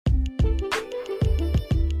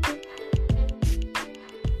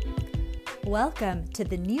Welcome to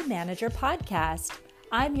the New Manager Podcast.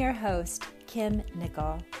 I'm your host, Kim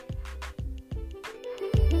Nickel.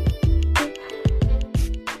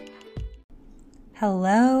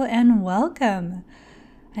 Hello and welcome.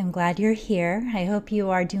 I'm glad you're here. I hope you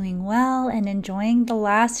are doing well and enjoying the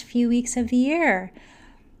last few weeks of the year.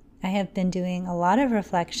 I have been doing a lot of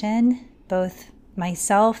reflection, both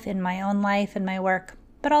myself in my own life and my work,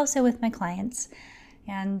 but also with my clients.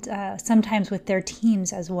 And sometimes with their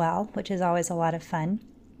teams as well, which is always a lot of fun.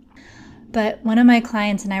 But one of my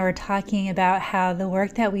clients and I were talking about how the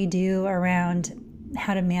work that we do around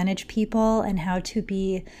how to manage people and how to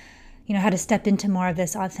be, how to step into more of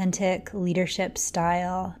this authentic leadership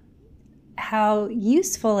style, how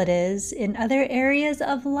useful it is in other areas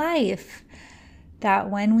of life. That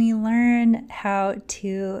when we learn how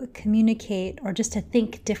to communicate or just to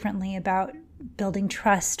think differently about building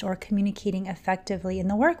trust or communicating effectively in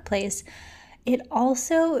the workplace, it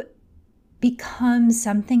also becomes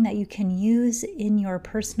something that you can use in your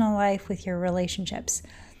personal life with your relationships.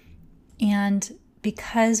 And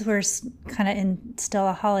because we're kind of in still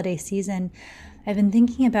a holiday season, I've been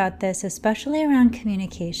thinking about this, especially around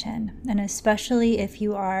communication, and especially if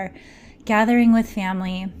you are gathering with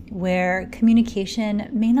family where communication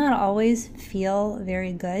may not always feel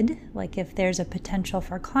very good, like if there's a potential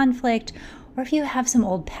for conflict or if you have some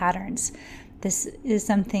old patterns. This is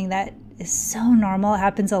something that is so normal. It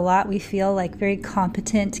happens a lot. We feel like very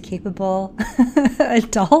competent, capable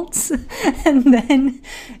adults. And then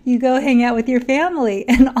you go hang out with your family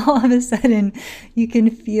and all of a sudden you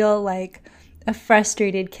can feel like a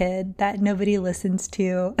frustrated kid that nobody listens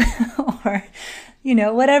to or,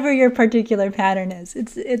 whatever your particular pattern is.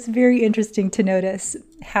 It's very interesting to notice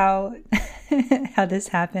how this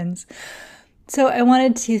happens. So I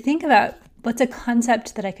wanted to think about what's a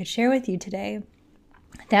concept that I could share with you today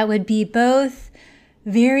that would be both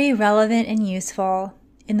very relevant and useful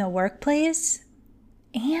in the workplace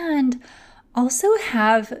and also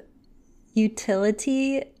have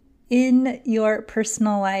utility in your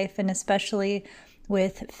personal life, and especially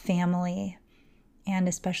with family and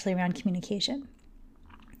especially around communication.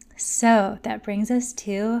 So that brings us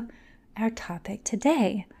to our topic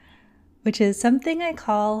today, which is something I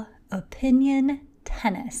call opinion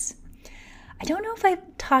tennis. I don't know if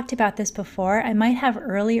I've talked about this before. I might have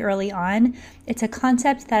early on. It's a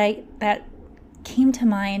concept that came to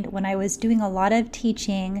mind when I was doing a lot of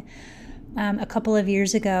teaching a couple of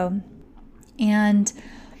years ago. And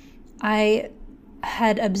I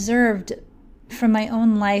had observed from my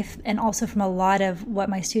own life and also from a lot of what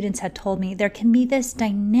my students had told me, there can be this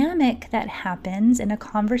dynamic that happens in a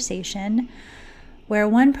conversation where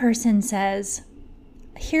one person says,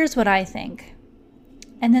 "Here's what I think."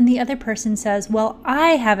 And then the other person says, "Well,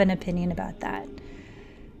 I have an opinion about that."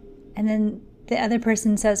 And then the other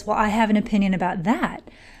person says, "Well, I have an opinion about that."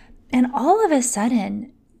 And all of a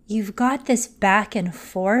sudden, you've got this back and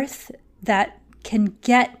forth that can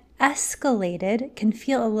get escalated, can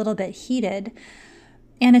feel a little bit heated.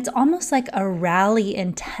 And it's almost like a rally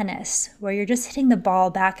in tennis where you're just hitting the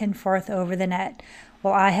ball back and forth over the net.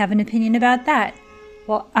 "Well, I have an opinion about that."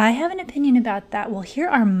 "Well, I have an opinion about that." "Well, here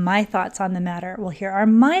are my thoughts on the matter." "Well, here are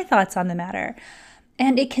my thoughts on the matter."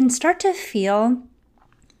 And it can start to feel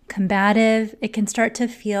combative. It can start to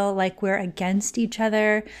feel like we're against each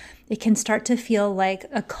other. It can start to feel like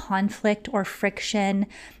a conflict or friction.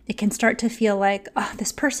 It can start to feel like,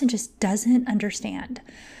 this person just doesn't understand.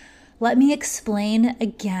 Let me explain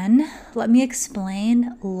again. Let me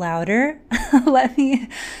explain louder. Let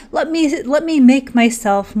me make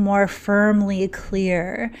myself more firmly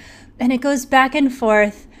clear. And it goes back and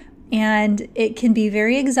forth, and it can be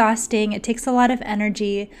very exhausting. It takes a lot of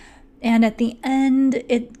energy. And at the end,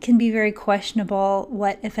 it can be very questionable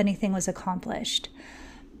what, if anything, was accomplished.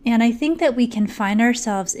 And I think that we can find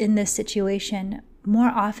ourselves in this situation more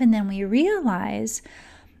often than we realize.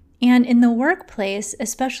 And in the workplace,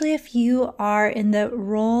 especially if you are in the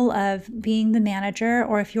role of being the manager,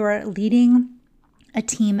 or if you're leading a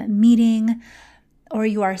team meeting, or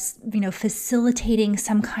you are, facilitating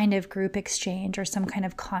some kind of group exchange or some kind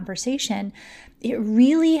of conversation, it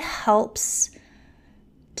really helps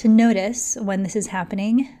to notice when this is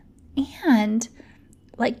happening and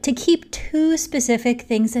to keep two specific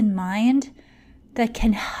things in mind that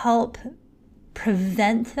can help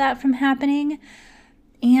prevent that from happening.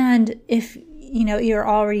 And if, you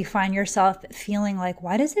already find yourself feeling like,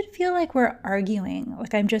 why does it feel like we're arguing?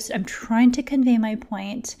 Like I'm trying to convey my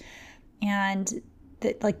point and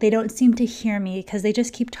that they don't seem to hear me because they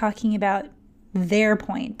just keep talking about their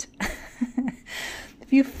point.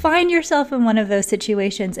 you find yourself in one of those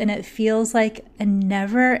situations and it feels like a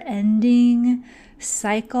never-ending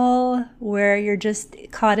cycle where you're just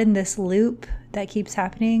caught in this loop that keeps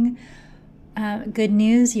happening, good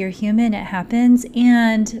news, you're human, it happens,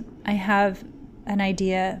 and I have an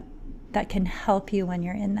idea that can help you when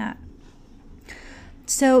you're in that.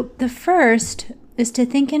 So the first is to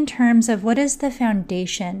think in terms of what is the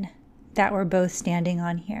foundation that we're both standing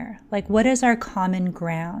on here? Like, what is our common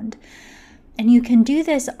ground? And you can do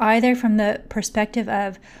this either from the perspective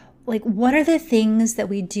of, like, what are the things that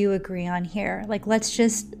we do agree on here? Like, let's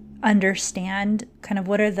just understand kind of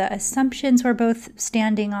what are the assumptions we're both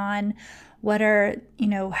standing on? What are,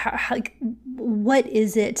 what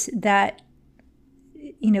is it that,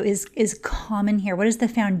 is common here? What is the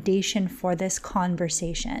foundation for this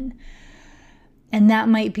conversation? And that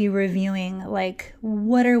might be reviewing, like,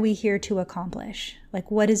 what are we here to accomplish?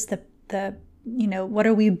 Like, what is what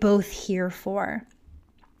are we both here for?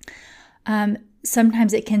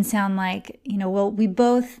 Sometimes it can sound like, we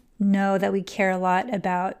both know that we care a lot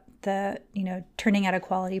about turning out a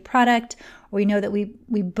quality product, or we know that we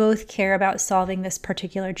both care about solving this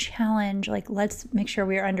particular challenge. Like, let's make sure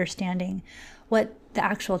we are understanding what the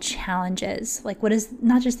actual challenge is. Like, what is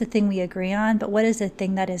not just the thing we agree on, but what is the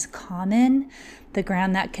thing that is common, the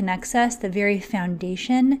ground that connects us, the very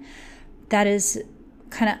foundation that is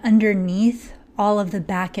kind of underneath all of the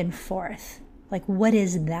back and forth. Like, what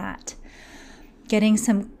is that? Getting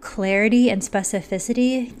some clarity and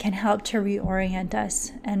specificity can help to reorient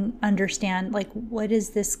us and understand, like, what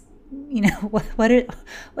is this, what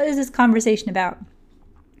is this conversation about?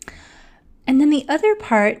 And then the other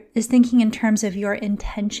part is thinking in terms of your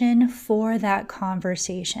intention for that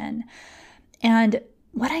conversation. And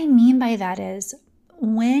what I mean by that is,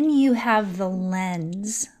 when you have the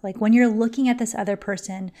lens, like when you're looking at this other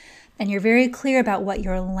person and you're very clear about what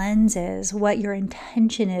your lens is, what your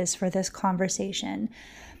intention is for this conversation,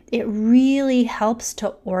 it really helps to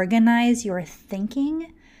organize your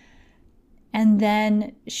thinking and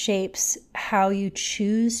then shapes how you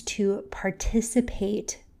choose to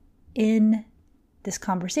participate in this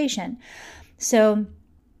conversation. So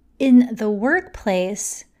in the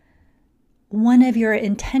workplace, one of your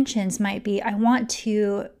intentions might be, I want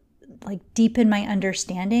to deepen my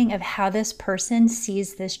understanding of how this person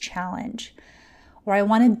sees this challenge, or I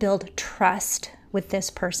want to build trust with this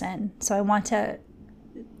person. So I want to,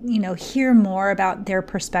 hear more about their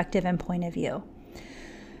perspective and point of view.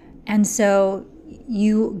 And so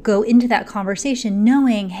you go into that conversation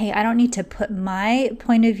knowing, hey, I don't need to put my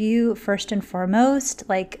point of view first and foremost,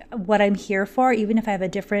 like what I'm here for, even if I have a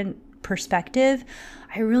different perspective.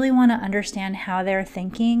 I really want to understand how they're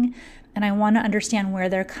thinking, and I want to understand where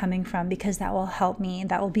they're coming from, because that will help me,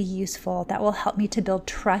 that will be useful, that will help me to build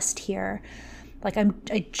trust here. Like,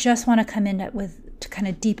 I just want to come in to kind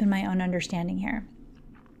of deepen my own understanding here.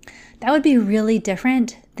 That would be really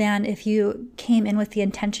different than if you came in with the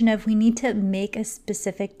intention of, we need to make a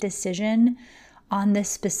specific decision on this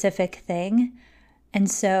specific thing. And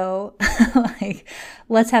so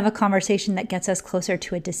let's have a conversation that gets us closer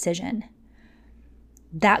to a decision.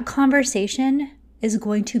 That conversation is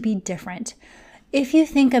going to be different. If you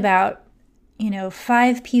think about,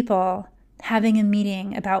 5 people having a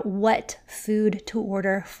meeting about what food to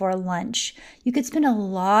order for lunch, you could spend a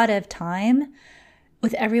lot of time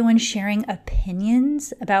with everyone sharing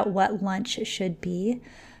opinions about what lunch should be.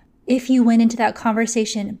 If you went into that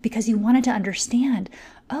conversation because you wanted to understand,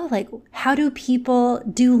 how do people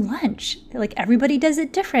do lunch? Everybody does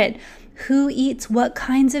it different. Who eats what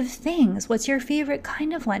kinds of things? What's your favorite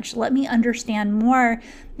kind of lunch? Let me understand more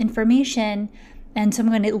information. And so I'm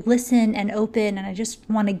going to listen and open, and I just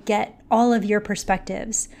want to get all of your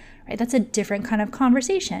perspectives, right? That's a different kind of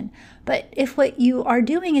conversation. But if what you are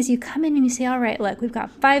doing is you come in and you say, all right, look, we've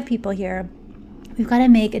got 5 people here. We've got to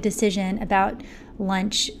make a decision about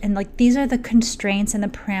lunch. And these are the constraints and the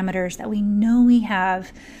parameters that we know we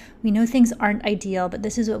have. We know things aren't ideal, but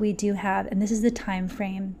this is what we do have. And this is the time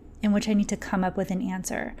frame in which I need to come up with an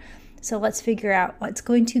answer. So let's figure out what's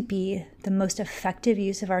going to be the most effective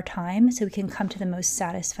use of our time so we can come to the most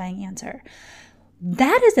satisfying answer.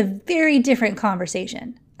 That is a very different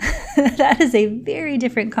conversation. That is a very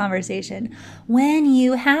different conversation. When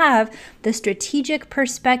you have the strategic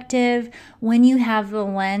perspective, when you have the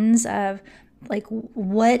lens of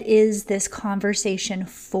what is this conversation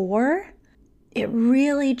for, it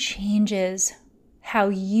really changes how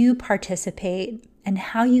you participate and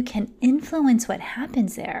how you can influence what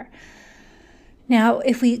happens there. Now,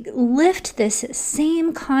 if we lift this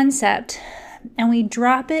same concept and we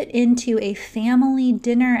drop it into a family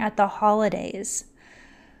dinner at the holidays,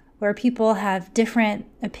 where people have different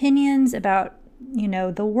opinions about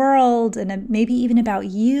the world and maybe even about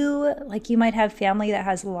you. Like you might have family that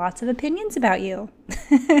has lots of opinions about you.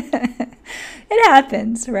 It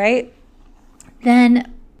happens, right?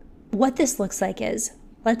 Then what this looks like is,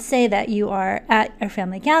 let's say that you are at a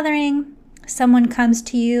family gathering. Someone comes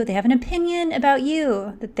to you, they have an opinion about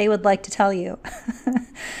you that they would like to tell you.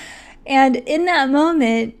 And in that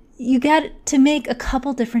moment, you got to make a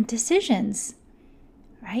couple different decisions,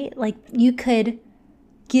 right? Like you could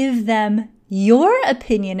give them your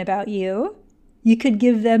opinion about you. You could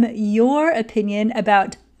give them your opinion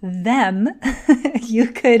about them. You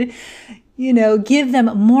could, give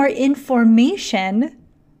them more information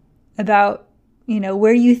about,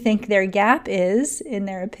 where you think their gap is in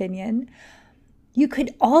their opinion. You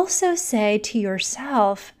could also say to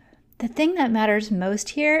yourself, the thing that matters most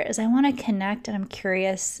here is I want to connect and I'm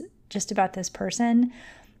curious just about this person.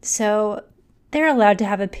 So they're allowed to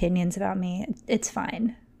have opinions about me. It's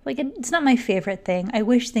fine. Like, it's not my favorite thing. I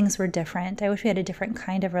wish things were different. I wish we had a different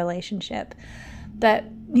kind of relationship. But,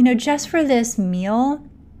 just for this meal,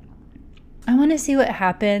 I want to see what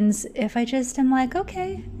happens if I just am like,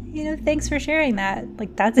 okay, thanks for sharing that.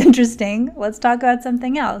 Like, that's interesting. Let's talk about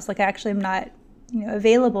something else. Like, actually, I'm not,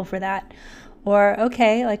 available for that. Or,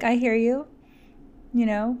 okay, like, I hear you.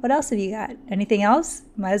 What else have you got? Anything else?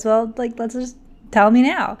 Might as well, let's just tell me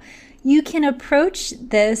now. You can approach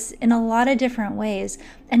this in a lot of different ways,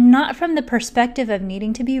 and not from the perspective of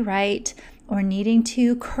needing to be right or needing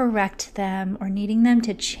to correct them or needing them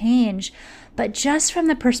to change, but just from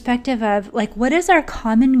the perspective of, what is our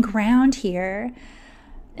common ground here?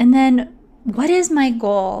 And then what is my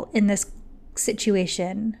goal in this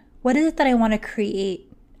situation? What is it that I want to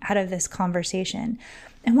create out of this conversation?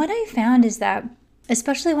 And what I found is that,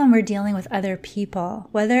 especially when we're dealing with other people,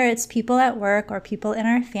 whether it's people at work or people in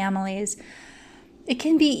our families, it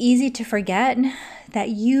can be easy to forget that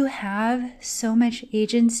you have so much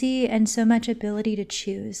agency and so much ability to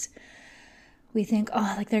choose. We think,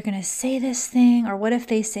 they're going to say this thing, or what if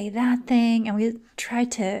they say that thing? And we try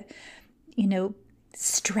to,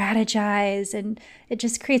 strategize, and it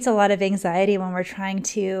just creates a lot of anxiety when we're trying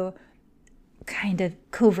to kind of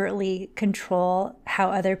covertly control how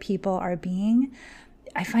other people are being.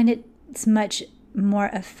 I find it's much more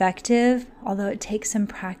effective, although it takes some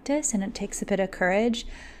practice and it takes a bit of courage,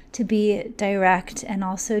 to be direct and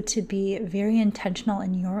also to be very intentional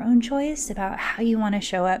in your own choice about how you want to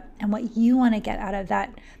show up and what you want to get out of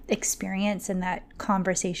that experience and that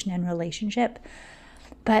conversation and relationship.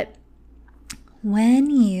 But when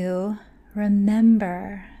you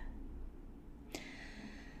remember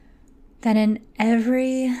that in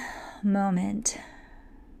every moment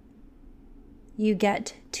you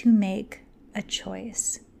get to make a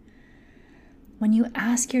choice, when you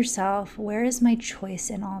ask yourself, where is my choice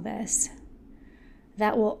in all this?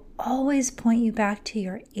 That will always point you back to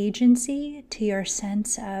your agency, to your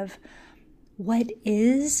sense of what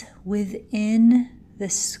is within the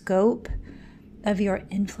scope of your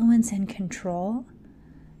influence and control.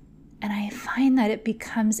 And I find that it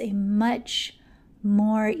becomes a much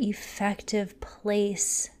more effective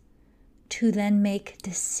place to then make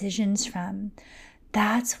decisions from.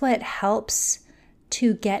 That's what helps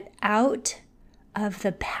to get out of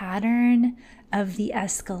the pattern of the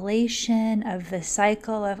escalation of the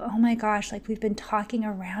cycle of, oh my gosh, we've been talking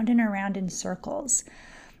around and around in circles.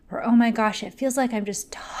 Or, oh my gosh, it feels like I'm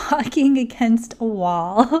just talking against a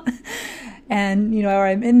wall. And, or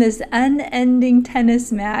I'm in this unending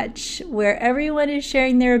tennis match where everyone is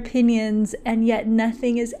sharing their opinions and yet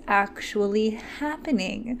nothing is actually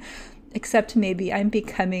happening. Except maybe I'm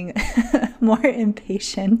becoming more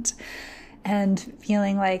impatient and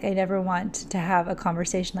feeling like I never want to have a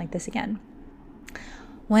conversation like this again.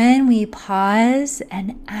 When we pause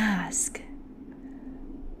and ask,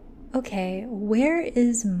 okay, where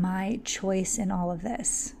is my choice in all of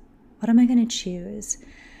this? What am I going to choose?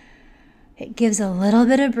 It gives a little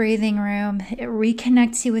bit of breathing room. It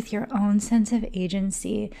reconnects you with your own sense of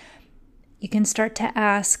agency. You can start to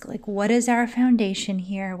ask, what is our foundation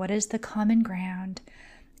here? What is the common ground?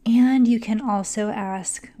 And you can also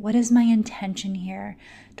ask, what is my intention here?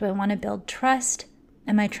 Do I want to build trust?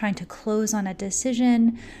 Am I trying to close on a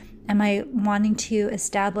decision? Am I wanting to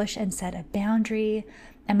establish and set a boundary?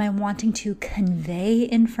 Am I wanting to convey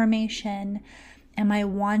information? Am I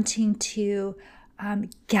wanting to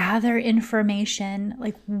gather information?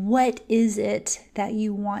 What is it that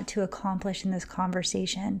you want to accomplish in this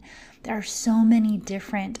conversation? There are so many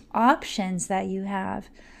different options that you have.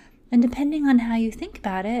 And depending on how you think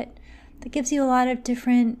about it, that gives you a lot of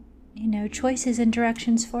different, choices and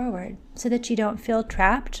directions forward, so that you don't feel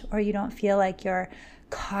trapped or you don't feel like you're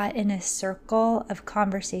caught in a circle of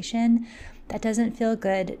conversation, that doesn't feel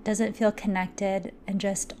good, doesn't feel connected, and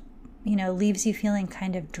just, leaves you feeling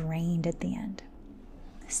kind of drained at the end.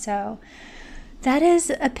 So that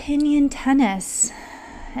is opinion tennis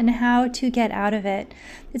and how to get out of it.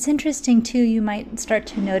 It's interesting too, you might start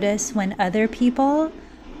to notice when other people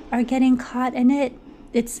are getting caught in it.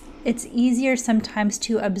 It's easier sometimes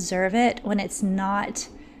to observe it when it's not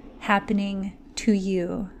happening to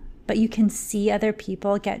you, but you can see other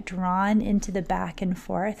people get drawn into the back and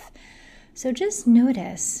forth. So just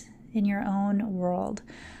notice in your own world,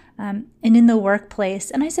 and in the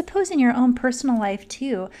workplace, and I suppose in your own personal life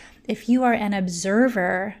too. If you are an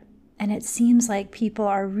observer and it seems like people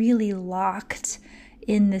are really locked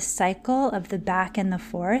in this cycle of the back and the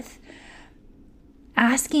forth,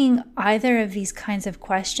 asking either of these kinds of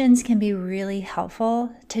questions can be really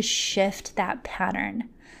helpful to shift that pattern.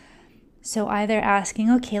 So either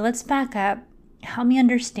asking, okay, let's back up, help me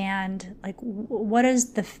understand, like, what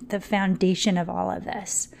is the foundation of all of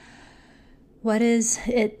this? What is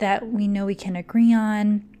it that we know we can agree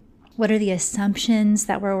on? What are the assumptions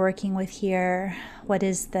that we're working with here? What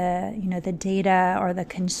is the data or the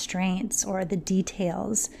constraints or the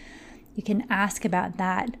details? You can ask about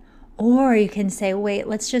that. Or you can say, wait,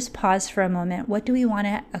 let's just pause for a moment. What do we want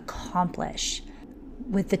to accomplish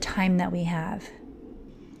with the time that we have?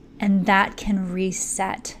 And that can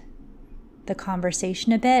reset the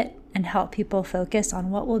conversation a bit and help people focus on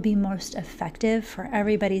what will be most effective for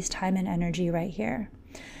everybody's time and energy right here.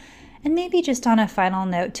 And maybe just on a final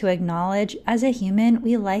note to acknowledge, as a human,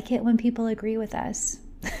 we like it when people agree with us.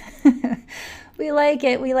 We like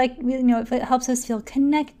it. If it helps us feel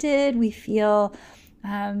connected, we feel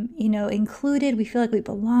included. We feel like we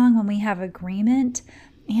belong when we have agreement.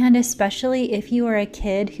 And especially if you are a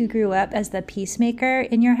kid who grew up as the peacemaker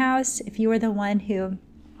in your house, if you were the one who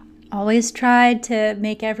always tried to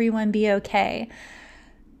make everyone be okay,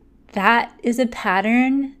 that is a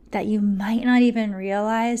pattern that you might not even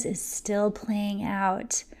realize is still playing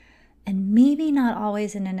out, and maybe not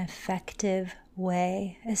always in an effective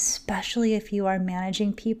way, especially if you are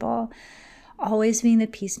managing people. Always being the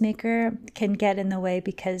peacemaker can get in the way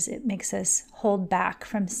because it makes us hold back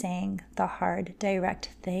from saying the hard, direct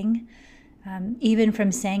thing, even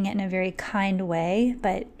from saying it in a very kind way,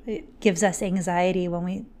 but it gives us anxiety when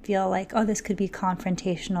we feel like, oh, this could be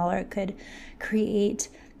confrontational or it could create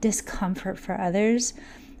discomfort for others.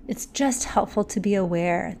 It's just helpful to be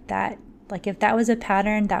aware that, like, if that was a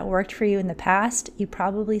pattern that worked for you in the past, you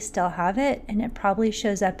probably still have it, and it probably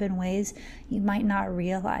shows up in ways you might not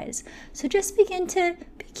realize. So just begin to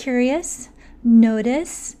be curious,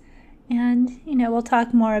 notice, and, we'll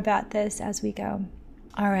talk more about this as we go.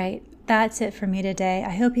 All right, that's it for me today.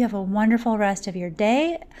 I hope you have a wonderful rest of your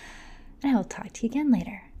day, and I will talk to you again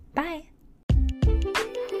later. Bye.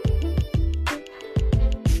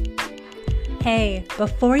 Hey,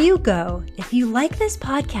 before you go, if you like this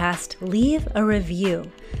podcast, leave a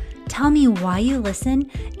review. Tell me why you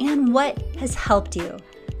listen and what has helped you.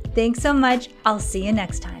 Thanks so much. I'll see you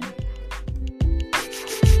next time.